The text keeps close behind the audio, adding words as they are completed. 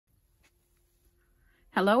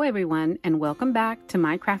Hello everyone, and welcome back to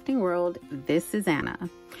my crafting world. This is Anna.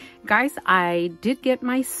 Guys, I did get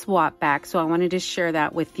my swap back, so I wanted to share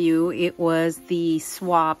that with you. It was the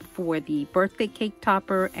swap for the birthday cake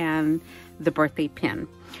topper and the birthday pin.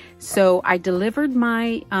 So I delivered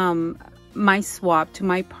my my swap to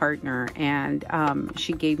my partner, and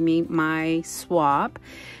she gave me my swap.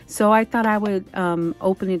 So I thought I would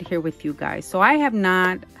open it here with you guys. So I have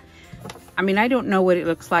not, I don't know what it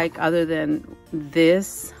looks like other than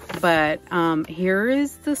this, but here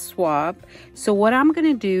is the swap. So what I'm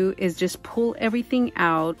gonna do is just pull everything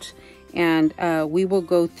out, and we will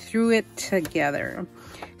go through it together.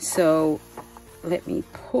 So let me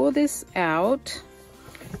pull this out,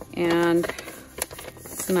 and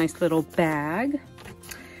it's a nice little bag.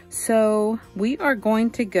 So we are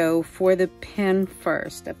going to go for the pin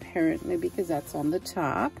first, apparently, because that's on the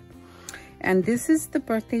top. And this is the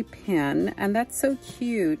birthday pin, and that's so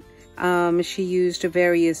cute. She used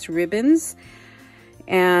various ribbons,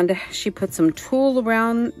 and she put some tulle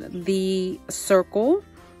around the circle,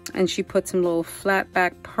 and she put some little flat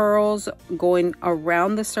back pearls going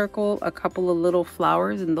around the circle, a couple of little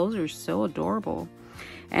flowers, and those are so adorable.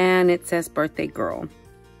 And it says birthday girl.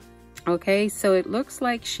 Okay, so it looks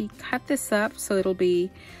like she cut this up so it'll be,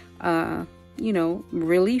 you know,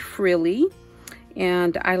 really frilly.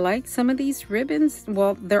 And I like some of these ribbons.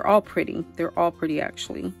 Well, they're all pretty. They're all pretty,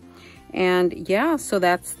 actually. And yeah, so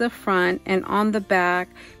that's the front. And on the back,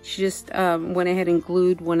 she just went ahead and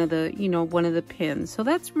glued one of the, you know, one of the pins. So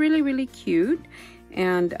that's really, really cute.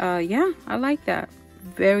 And yeah, I like that.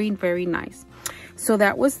 Very, very nice. So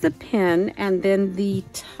that was the pin. And then the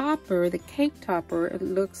topper, the cake topper, it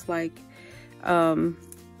looks like, oh,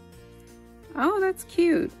 that's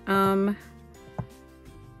cute.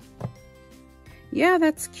 Yeah,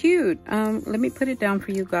 that's cute. Let me put it down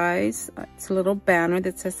for you guys. It's a little banner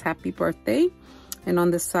that says happy birthday. And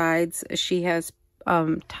on the sides, she has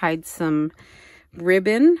tied some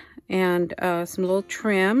ribbon and some little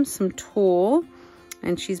trim, some tulle.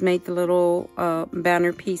 And she's made the little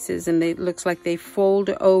banner pieces, and it looks like they fold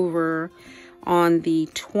over on the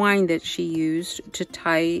twine that she used to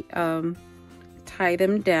tie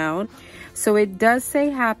them down. So it does say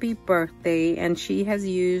happy birthday, and she has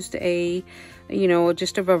used a, you know,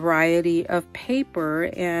 just a variety of paper,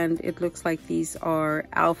 and it looks like these are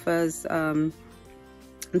alphas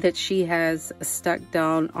that she has stuck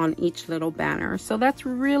down on each little banner. So that's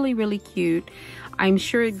really, really cute. I'm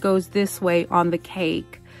sure it goes this way on the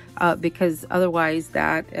cake because otherwise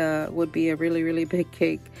that would be a really, really big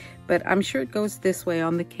cake. But I'm sure it goes this way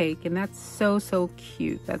on the cake, and that's so, so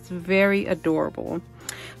cute. That's very adorable.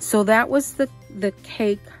 So that was the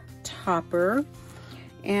cake topper.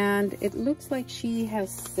 And it looks like she has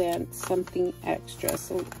sent something extra.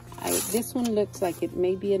 So this one looks like it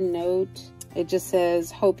may be a note. It just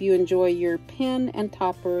says, hope you enjoy your pin and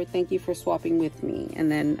topper. Thank you for swapping with me.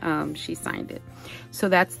 And then she signed it. So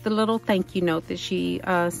that's the little thank you note that she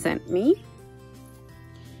sent me.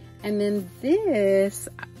 And then this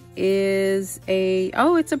is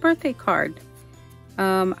it's a birthday card.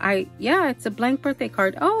 Yeah, it's a blank birthday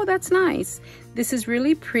card. Oh, that's nice. This is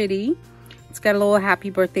really pretty. It's got a little happy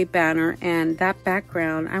birthday banner, and that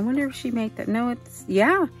background, I wonder if she made that. No, it's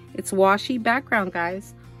washi background,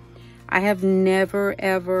 guys. I have never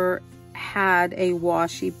ever had a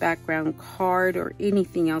washi background card or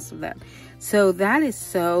anything else of that. So that is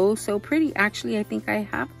so, so pretty. Actually, I think I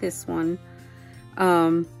have this one.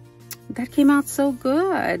 That came out so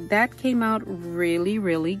good. That came out really,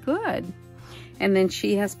 really good. And then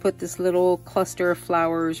she has put this little cluster of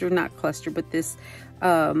flowers, or not cluster, but this,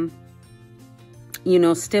 you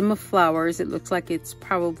know, stem of flowers. It looks like it's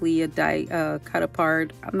probably a cut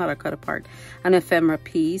apart, not a cut apart, an ephemera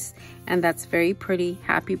piece. And that's very pretty.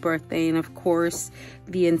 Happy birthday. And of course,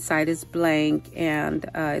 the inside is blank, and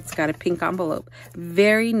it's got a pink envelope.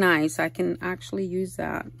 Very nice. I can actually use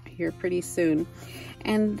that here pretty soon.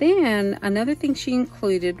 And then another thing she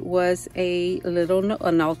included was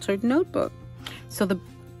an altered notebook. So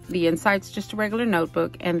the inside's just a regular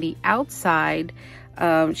notebook, and the outside,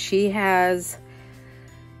 she has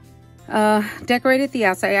decorated the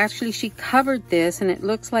outside. Actually, she covered this, and it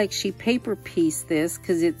looks like she paper pieced this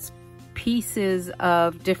because it's pieces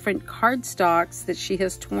of different cardstocks that she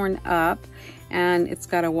has torn up, and it's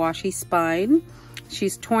got a washi spine.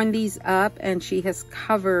 She's torn these up, and she has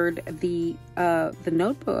covered the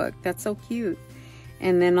notebook. That's so cute.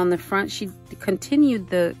 And then on the front, she continued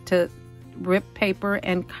to rip paper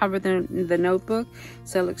and cover the notebook,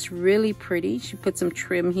 so it looks really pretty. She put some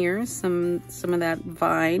trim here, some of that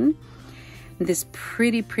vine. this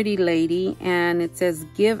pretty lady, and it says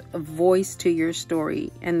give a voice to your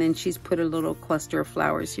story, and then she's put a little cluster of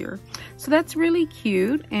flowers here. So that's really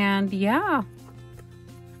cute. And yeah,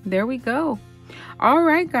 there we go. All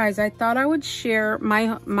right, guys, I thought I would share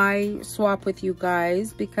my swap with you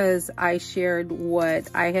guys because I shared what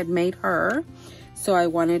I had made her. So I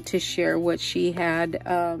wanted to share what she had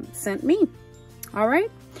sent me. All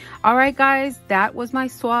right, guys, that was my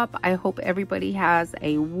swap. I hope everybody has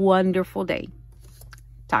a wonderful day.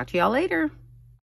 Talk to y'all later.